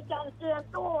trying to break down the damn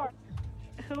door.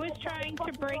 Who is trying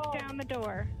to break down the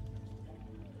door?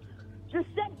 Just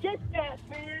send dispatch,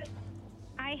 man.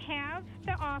 I have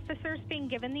the officers being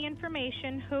given the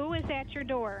information. Who is at your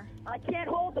door? I can't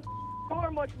hold the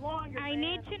door much longer, I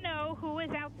need to know who is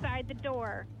outside the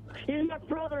door. He's my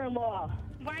brother-in-law.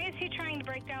 Why is he trying to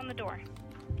break down the door?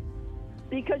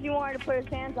 Because he wanted to put his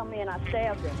hands on me and I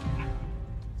stabbed him.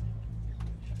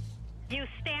 You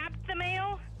stabbed the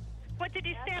male? What did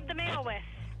you stab the male with?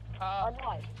 A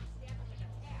knife.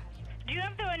 Do you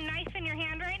have the knife in your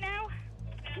hand right now?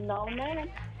 No,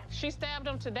 man. She stabbed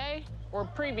him today or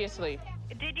previously?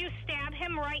 Did you stab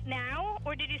him right now,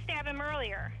 or did you stab him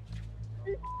earlier?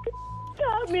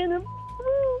 Stab me in the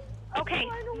room. Okay.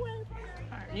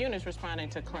 Eunice responding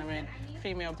to Clement.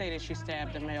 Female stated she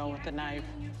stabbed the male with a knife.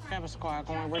 Have a squad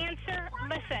going with. Answer,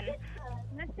 listen.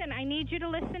 Listen, I need you to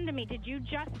listen to me. Did you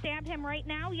just stab him right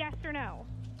now, yes or no?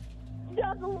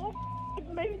 Stabbed him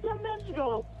maybe 10 minutes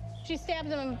ago. She stabbed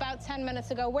him about 10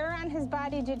 minutes ago. Where on his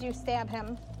body did you stab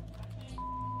him?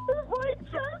 My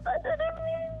chest, I didn't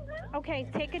mean to. Okay,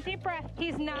 take a deep breath.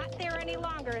 He's not there any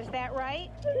longer, is that right?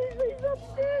 He's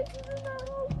upstairs, he's in the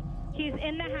house. He's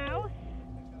in the house?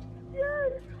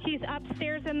 He's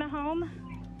upstairs in the home?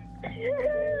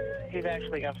 He's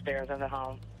actually upstairs in the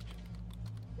home.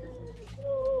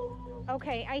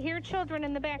 Okay, I hear children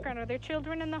in the background. Are there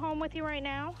children in the home with you right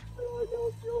now? No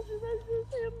children, that's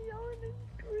just him yelling and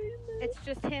screaming. It's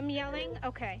just him yelling?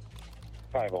 Okay.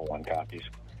 501 copies.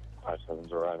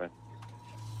 57's arriving.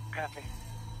 Copy.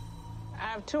 I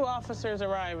have 2 officers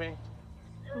arriving.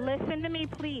 Listen to me,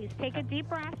 please. Take a deep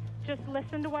breath. Just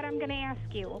listen to what I'm going to ask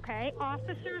you, okay?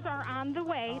 Officers are on the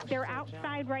way. They're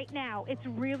outside right now. It's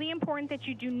really important that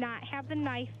you do not have the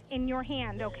knife in your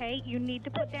hand, okay? You need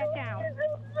to put that down.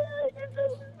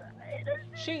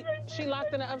 She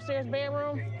locked in the upstairs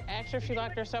bedroom. Ask her if she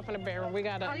locked herself in the bedroom. We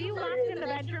got Are you locked in the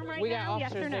bedroom right now? We got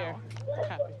officers yes or no? there.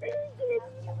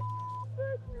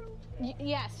 Copy.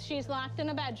 Yes, she's locked in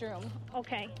a bedroom.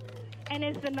 Okay. And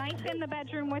is the knife in the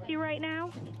bedroom with you right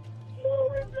now?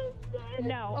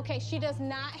 No. Okay, she does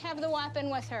not have the weapon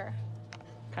with her.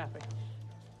 Copy.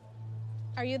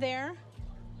 Are you there?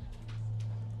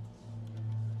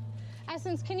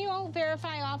 Essence, can you all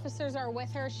verify officers are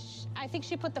with her? I think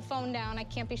she put the phone down. I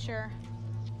can't be sure.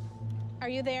 Are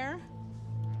you there?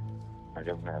 I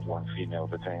just have 1 female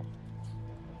detained.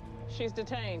 She's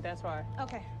detained, that's why.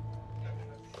 Okay.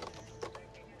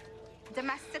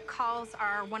 Domestic calls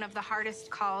are one of the hardest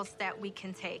calls that we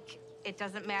can take. It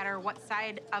doesn't matter what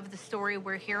side of the story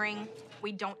we're hearing,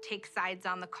 we don't take sides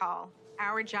on the call.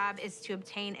 Our job is to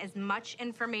obtain as much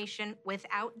information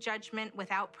without judgment,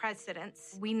 without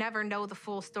precedence. We never know the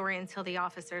full story until the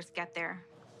officers get there.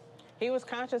 He was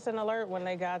conscious and alert when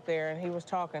they got there, and he was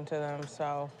talking to them,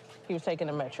 so he was taking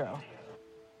the Metro.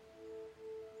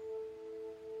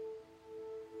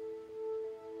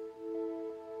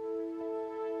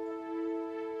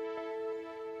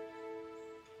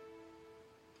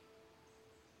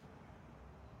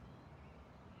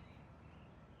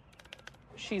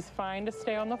 She's fine to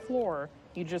stay on the floor.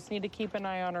 You just need to keep an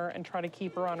eye on her and try to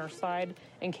keep her on her side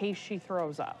in case she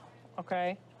throws up,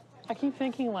 okay? I keep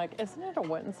thinking, like, isn't it a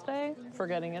Wednesday?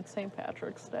 Forgetting it's St.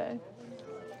 Patrick's Day.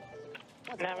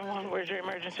 911, where's your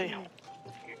emergency?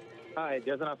 Hi,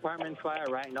 there's an apartment fire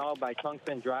right now by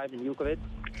Tungsten Drive in Euclid.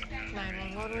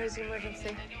 911, where's the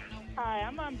emergency? Hi,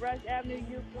 I'm on Brush Avenue,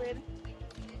 Euclid.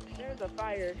 There's a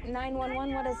fire.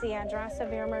 911, what is the address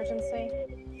of your emergency?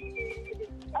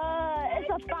 It's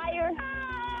a fire.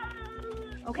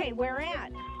 Okay, where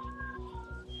at?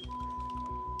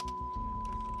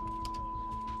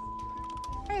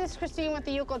 Hi, this is Christine with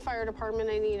the Euclid Fire Department.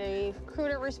 I need a crew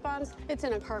to respond. It's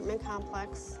an apartment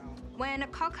complex. When a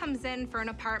call comes in for an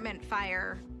apartment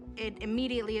fire, it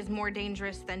immediately is more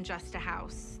dangerous than just a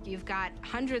house. You've got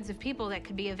hundreds of people that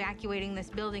could be evacuating this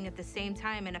building at the same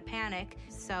time in a panic,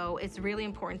 so it's really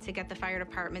important to get the fire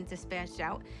department dispatched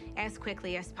out as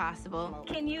quickly as possible.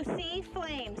 Can you see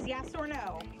flames, yes or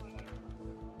no?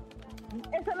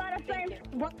 It's a lot of flames.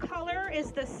 What color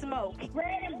is the smoke?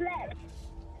 Red and black.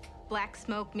 Black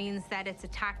smoke means that it's a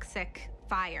toxic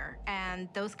fire, and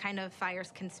those kind of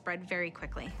fires can spread very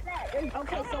quickly.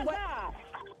 Okay, so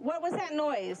what was that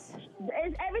noise?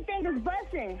 Everything is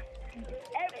busting.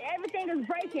 Everything is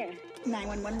breaking.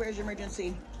 911, where's your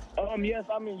emergency? Yes,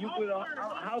 I'm in Euclid.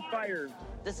 House fire.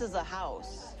 This is a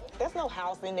house. There's no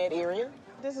house in that area.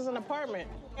 This is an apartment.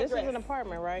 This is an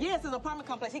apartment, right? Yes, it's an apartment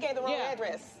complex. He gave the wrong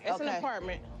address. It's an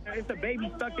apartment. It's a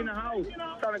baby stuck in the house,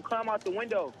 trying to climb out the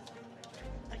window.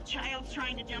 A child's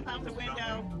trying to jump out the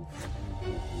window.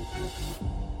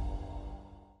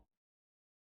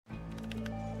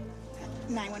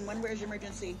 Where's your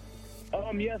emergency?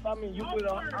 Yes, I'm in Euclid.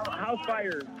 House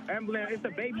fire. Ambulance. It's a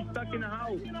baby stuck in the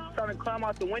house, trying to climb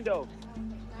out the window.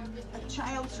 A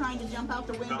child's trying to jump out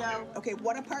the window. Okay,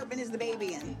 what apartment is the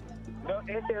baby in? No,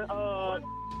 it's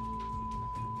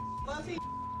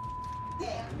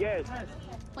Yes.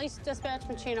 Police dispatch,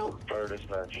 Machino. Fire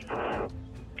dispatch.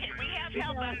 We have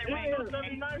help on their way.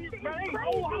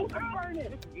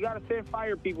 You gotta send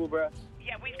fire people, bro.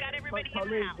 Yeah, we've got everybody in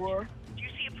now. Do you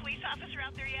see a police officer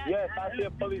out there yet? Yes, I see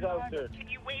a police officer. Can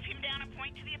you wave him down and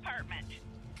point to the apartment?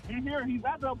 He's here. He's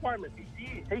at the apartment.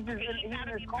 He's just in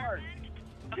his car.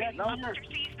 Okay, Yeah, no, officer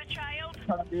sees the child.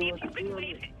 See if you can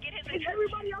wave it. Get his attention.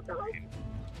 Everybody out the house.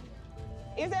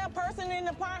 Is there a person in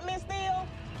the apartment still?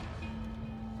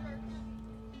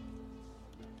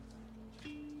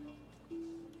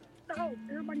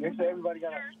 Everybody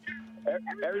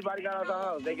got out the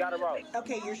house. They got him out.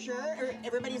 Okay, you're sure? Or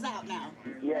everybody's out now?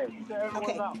 Yes.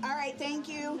 Okay. All right, thank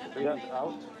you. Yes,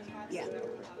 out. Yeah.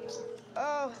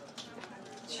 Oh,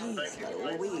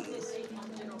 jeez Louise.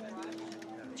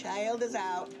 Child is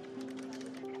out.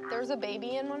 There's a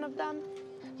baby in one of them?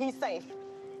 He's safe.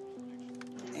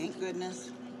 Thank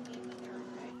goodness.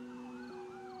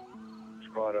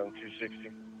 squad on 260.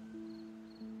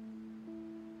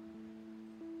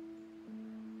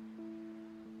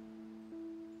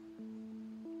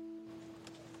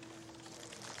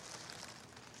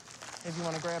 If you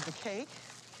want to grab the cake.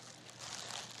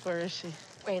 Where is she?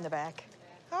 Way in the back.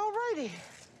 All righty.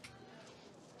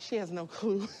 She has no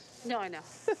clue. No, I know.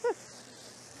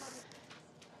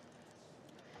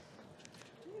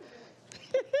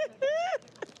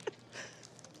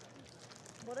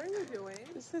 What are you doing?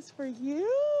 This is for you.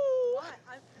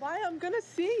 Why? I'm gonna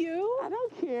see you. I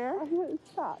don't care.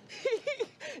 Stop.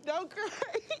 Don't cry.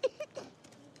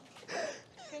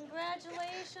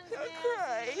 Congratulations, Don't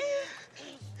cry.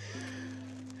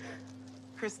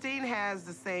 Christine has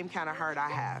the same kind of heart I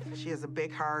have. She has a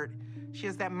big heart. She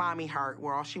has that mommy heart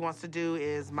where all she wants to do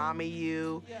is mommy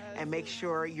you and make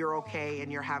sure you're okay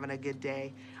and you're having a good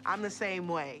day. I'm the same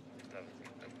way.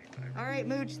 All right,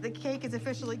 Mooch, the cake is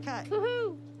officially cut.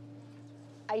 Woohoo!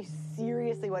 I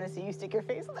seriously want to see you stick your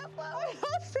face in that flower. I'm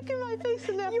not sticking my face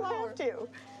in that flower. You have to.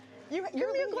 Give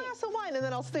me a glass of wine and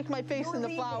then I'll stick my face in the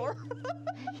flower.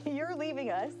 You're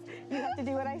leaving us. You have to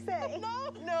do what I say.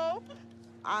 No.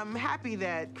 I'm happy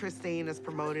that Christine is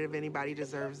promoted. If anybody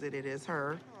deserves it, it is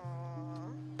her.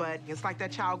 But it's like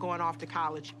that child going off to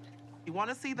college. You want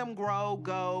to see them grow,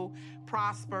 go,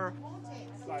 prosper.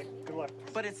 Bye. Good luck.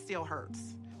 But it still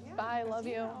hurts. Bye, love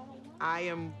you. I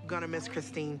am gonna miss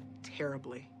Christine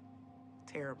terribly.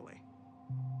 Terribly.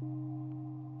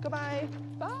 Goodbye.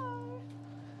 Bye.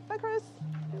 Bye, Chris.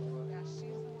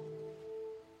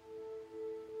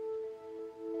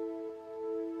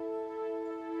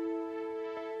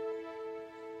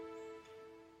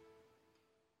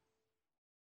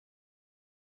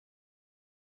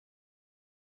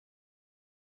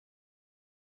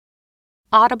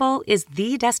 Audible is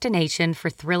the destination for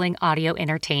thrilling audio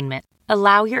entertainment.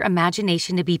 Allow your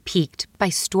imagination to be piqued by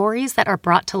stories that are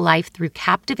brought to life through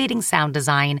captivating sound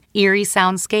design, eerie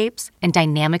soundscapes, and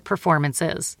dynamic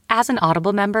performances. As an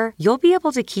Audible member, you'll be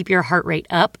able to keep your heart rate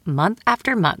up month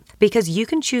after month because you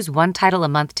can choose one title a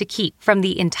month to keep from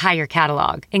the entire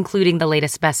catalog, including the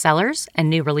latest bestsellers and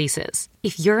new releases.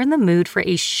 If you're in the mood for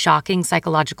a shocking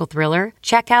psychological thriller,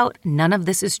 check out None of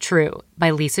This Is True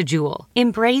by Lisa Jewell.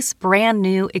 Embrace brand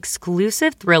new,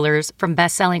 exclusive thrillers from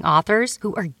best-selling authors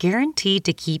who are guaranteed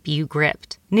to keep you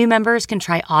gripped. New members can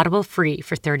try Audible free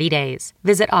for 30 days.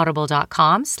 Visit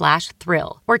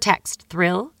audible.com/thrill or text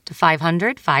thrill to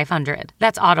 500-500.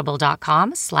 That's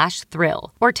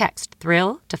audible.com/thrill or text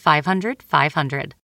thrill to 500-500.